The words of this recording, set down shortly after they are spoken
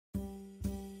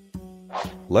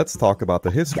Let's talk about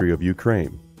the history of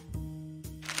Ukraine.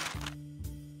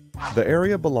 The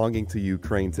area belonging to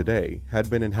Ukraine today had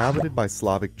been inhabited by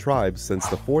Slavic tribes since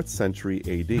the 4th century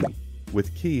AD,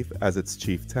 with Kiev as its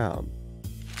chief town.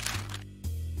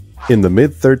 In the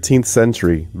mid-13th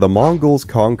century, the Mongols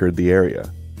conquered the area.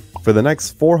 For the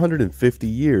next 450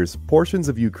 years, portions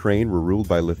of Ukraine were ruled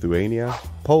by Lithuania,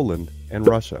 Poland, and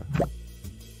Russia.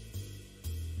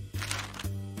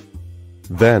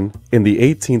 Then, in the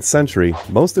 18th century,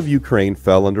 most of Ukraine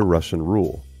fell under Russian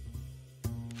rule.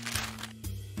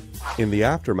 In the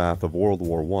aftermath of World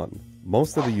War I,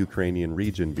 most of the Ukrainian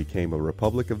region became a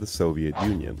republic of the Soviet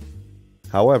Union.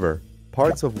 However,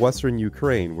 parts of western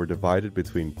Ukraine were divided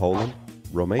between Poland,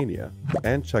 Romania,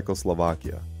 and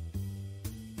Czechoslovakia.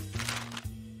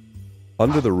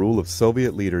 Under the rule of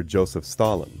Soviet leader Joseph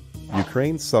Stalin,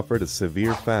 Ukraine suffered a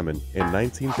severe famine in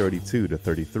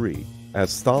 1932-33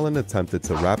 as Stalin attempted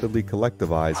to rapidly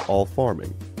collectivize all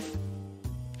farming.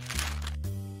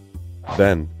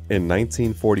 Then, in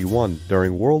 1941,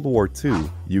 during World War II,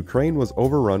 Ukraine was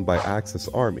overrun by Axis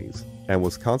armies and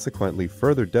was consequently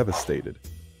further devastated,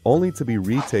 only to be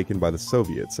retaken by the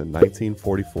Soviets in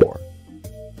 1944.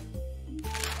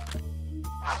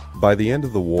 By the end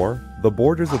of the war, the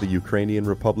borders of the Ukrainian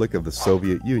Republic of the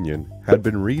Soviet Union had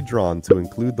been redrawn to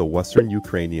include the western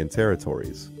Ukrainian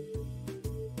territories.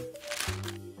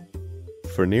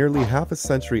 For nearly half a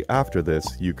century after this,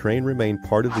 Ukraine remained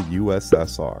part of the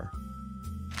USSR.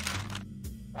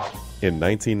 In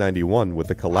 1991, with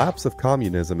the collapse of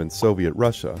communism in Soviet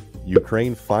Russia,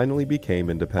 Ukraine finally became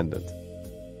independent.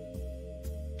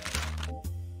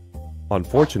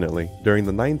 Unfortunately, during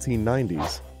the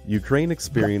 1990s, Ukraine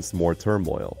experienced more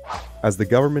turmoil, as the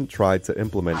government tried to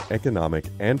implement economic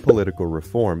and political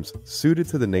reforms suited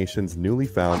to the nation's newly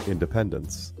found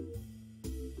independence.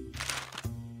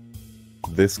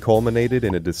 This culminated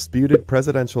in a disputed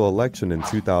presidential election in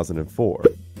 2004.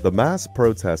 The mass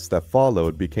protests that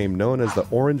followed became known as the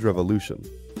Orange Revolution.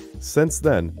 Since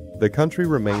then, the country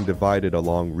remained divided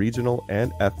along regional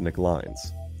and ethnic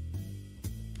lines.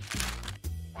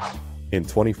 In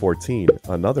 2014,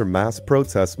 another mass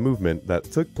protest movement that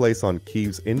took place on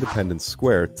Kyiv's Independence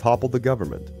Square toppled the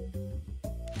government.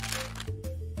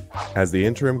 As the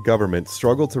interim government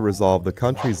struggled to resolve the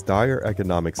country's dire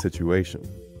economic situation,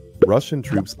 Russian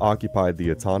troops occupied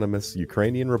the autonomous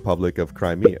Ukrainian Republic of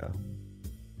Crimea.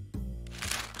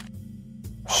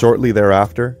 Shortly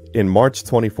thereafter, in March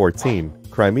 2014,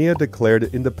 Crimea declared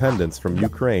independence from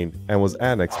Ukraine and was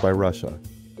annexed by Russia.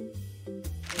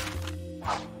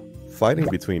 Fighting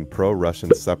between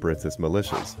pro-Russian separatist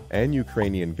militias and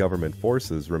Ukrainian government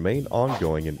forces remained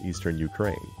ongoing in eastern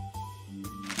Ukraine.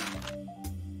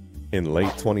 In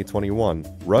late 2021,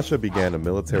 Russia began a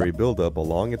military buildup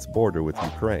along its border with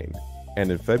Ukraine, and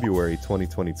in February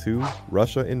 2022,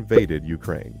 Russia invaded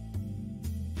Ukraine.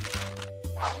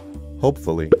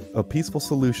 Hopefully, a peaceful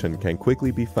solution can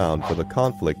quickly be found for the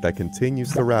conflict that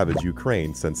continues to ravage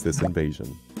Ukraine since this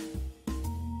invasion.